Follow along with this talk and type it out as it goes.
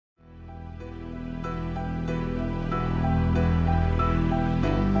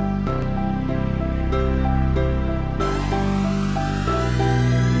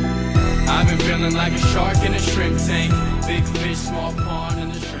like a shark in a shrimp tank. Big fish, small pond in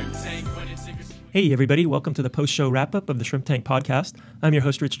the shrimp tank. When it's Hey everybody, welcome to the post-show wrap-up of the Shrimp Tank podcast. I'm your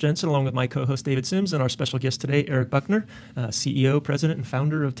host Rich Jensen along with my co-host David Sims and our special guest today, Eric Buckner, CEO, president, and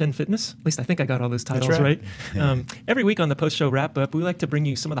founder of 10 Fitness. At least I think I got all those titles right. Every week on the post-show wrap-up, we like to bring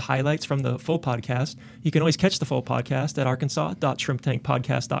you some of the highlights from the full podcast. You can always catch the full podcast at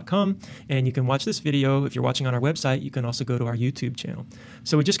arkansas.shrimptankpodcast.com, and you can watch this video. If you're watching on our website, you can also go to our YouTube channel.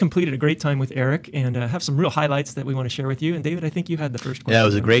 So we just completed a great time with Eric and have some real highlights that we want to share with you. And David, I think you had the first question. Yeah, it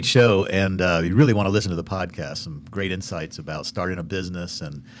was a great show, and you really want to listen to the podcast. Some great insights about starting a business,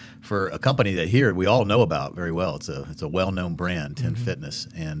 and for a company that here we all know about very well. It's a well-known brand, 10 Fitness,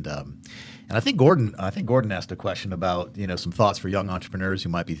 and I think Gordon asked a question about some thoughts for young entrepreneurs who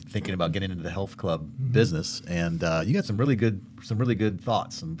might be thinking about getting into the health club business, and you got some really good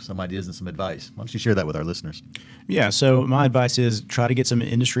thoughts, some ideas, and some advice. Why don't you share that with our listeners? Yeah. So my advice is try to get some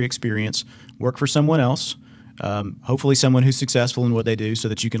industry experience, work for someone else. Hopefully someone who's successful in what they do so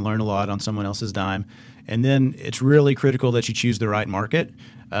that you can learn a lot on someone else's dime. And then it's really critical that you choose the right market.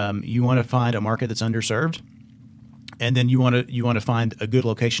 You want to find a market that's underserved. And then you want to find a good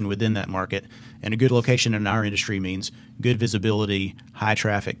location within that market. And a good location in our industry means good visibility, high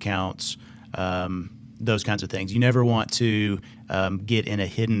traffic counts, those kinds of things. You never want to get in a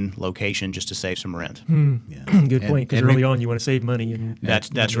hidden location just to save some rent. Yeah. Good point, because early on you want to save money. And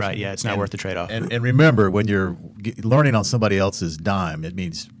that's right. Yeah, it's not worth the trade-off. And remember, when you're learning on somebody else's dime, it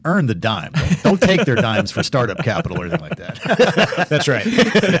means earn the dime. Don't take their dimes for startup capital or anything like that. That's right.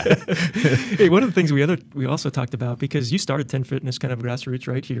 Hey, one of the things we also talked about, because you started 10 Fitness kind of grassroots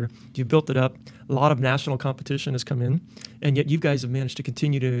right here. You built it up. A lot of national competition has come in, and yet you guys have managed to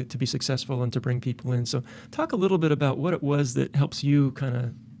continue to be successful and to bring people in. So talk a little bit about what it was that helps you kind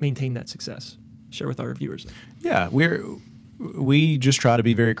of maintain that success. Share with our viewers. Yeah, we just try to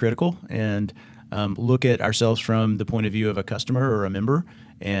be very critical and look at ourselves from the point of view of a customer or a member,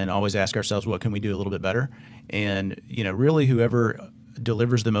 and always ask ourselves, what can we do a little bit better? And really whoever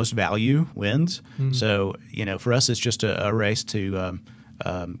delivers the most value wins. So for us, it's just a race to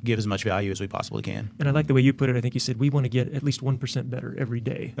give as much value as we possibly can. And I like the way you put it. I think you said we want to get at least 1% better every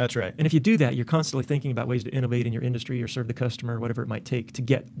day. That's right. And if you do that, you're constantly thinking about ways to innovate in your industry or serve the customer, or whatever it might take to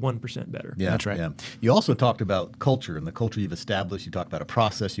get 1% better. Yeah, that's right. Yeah. You also talked about culture and the culture you've established. You talked about a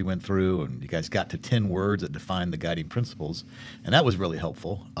process you went through, and you guys got to 10 words that define the guiding principles, and that was really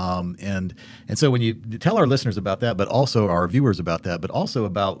helpful. And so when you tell our listeners about that, but also our viewers about that, but also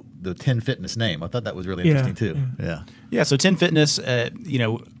about the 10 Fitness name, I thought that was really interesting too. Yeah. So 10 Fitness,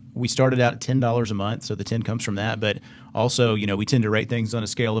 we started out at $10 a month, so the 10 comes from that. But also, we tend to rate things on a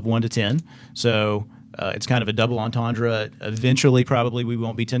scale of 1 to 10. So it's kind of a double entendre. Eventually, probably we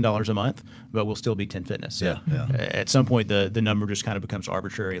won't be $10 a month, but we'll still be 10 Fitness. So at some point, the number just kind of becomes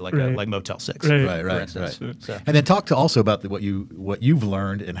arbitrary, like Motel 6. Right. So. And then talk also about what you've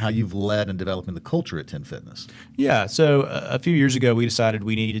learned and how you've led in developing the culture at 10 Fitness. Yeah. So a few years ago, we decided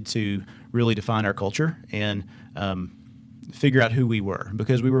we needed to really define our culture and figure out who we were,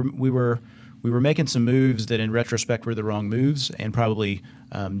 because we were making some moves that in retrospect were the wrong moves and probably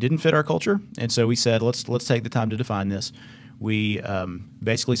didn't fit our culture. And so we said, let's take the time to define this. We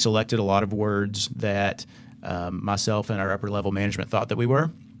basically selected a lot of words that myself and our upper level management thought that we were.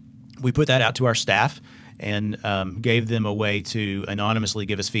 We put that out to our staff and gave them a way to anonymously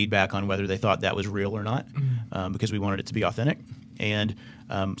give us feedback on whether they thought that was real or not, because we wanted it to be authentic. And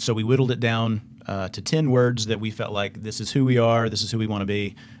so we whittled it down to 10 words that we felt like this is who we are, this is who we want to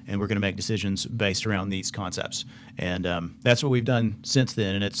be, and we're going to make decisions based around these concepts. And that's what we've done since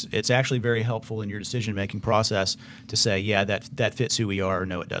then. And it's actually very helpful in your decision-making process to say, yeah, that fits who we are, or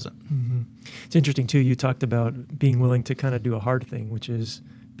no, it doesn't. It's interesting, too. You talked about being willing to kind of do a hard thing, which is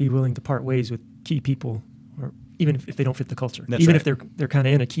be willing to part ways with key people, or even if they don't fit the culture. Even if they're kind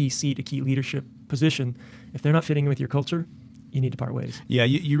of in a key seat, a key leadership position, if they're not fitting with your culture, you need to part ways. Yeah,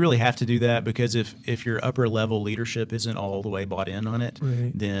 you really have to do that, because if your upper level leadership isn't all the way bought in on it,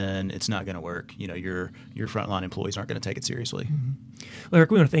 then it's not going to work. Your frontline employees aren't going to take it seriously. Well,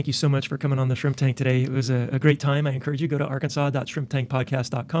 Eric, we want to thank you so much for coming on the Shrimp Tank today. It was a great time. I encourage you to go to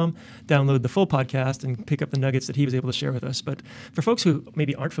arkansas.shrimptankpodcast.com, download the full podcast, and pick up the nuggets that he was able to share with us. But for folks who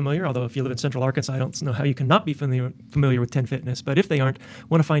maybe aren't familiar, although if you live in Central Arkansas, I don't know how you can not be familiar with 10 Fitness, but if they aren't,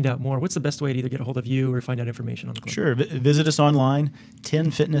 want to find out more, what's the best way to either get a hold of you or find out information on the club? Sure. Visit us online,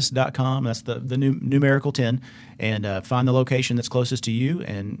 10fitness.com. That's the numerical 10, and find the location that's closest to you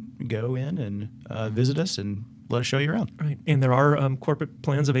and go in and visit us and let us show you around. Right. And there are corporate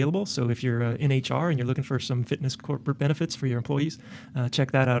plans available. So if you're in HR and you're looking for some fitness corporate benefits for your employees,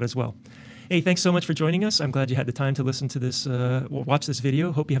 check that out as well. Hey, thanks so much for joining us. I'm glad you had the time to listen to this, watch this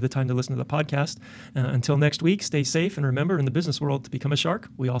video. Hope you have the time to listen to the podcast. Until next week, stay safe, and remember, in the business world, to become a shark,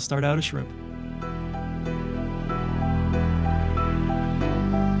 we all start out a shrimp.